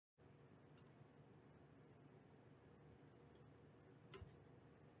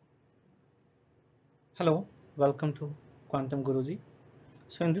Hello, welcome to Quantum Guruji.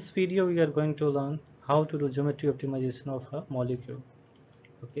 So in this video we are going to learn how to do geometry optimization of a molecule.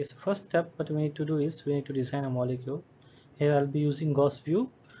 Okay, so first step what we need to do is we need to design a molecule. Here I'll be using Gauss view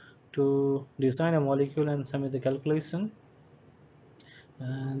to design a molecule and submit the calculation.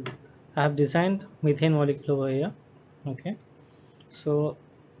 And I have designed methane molecule over here. Okay, so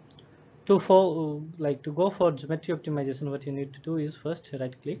to go for geometry optimization, what you need to do is first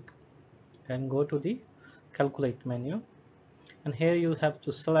right click and go to the calculate menu, and here you have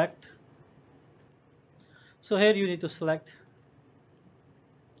to select. So here you need to select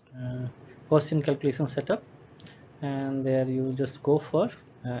Gaussian calculation setup, and there you just go for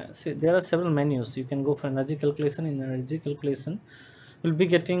see there are several menus. You can go for energy calculation. In energy calculation, you'll be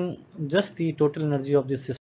getting just the total energy of this system.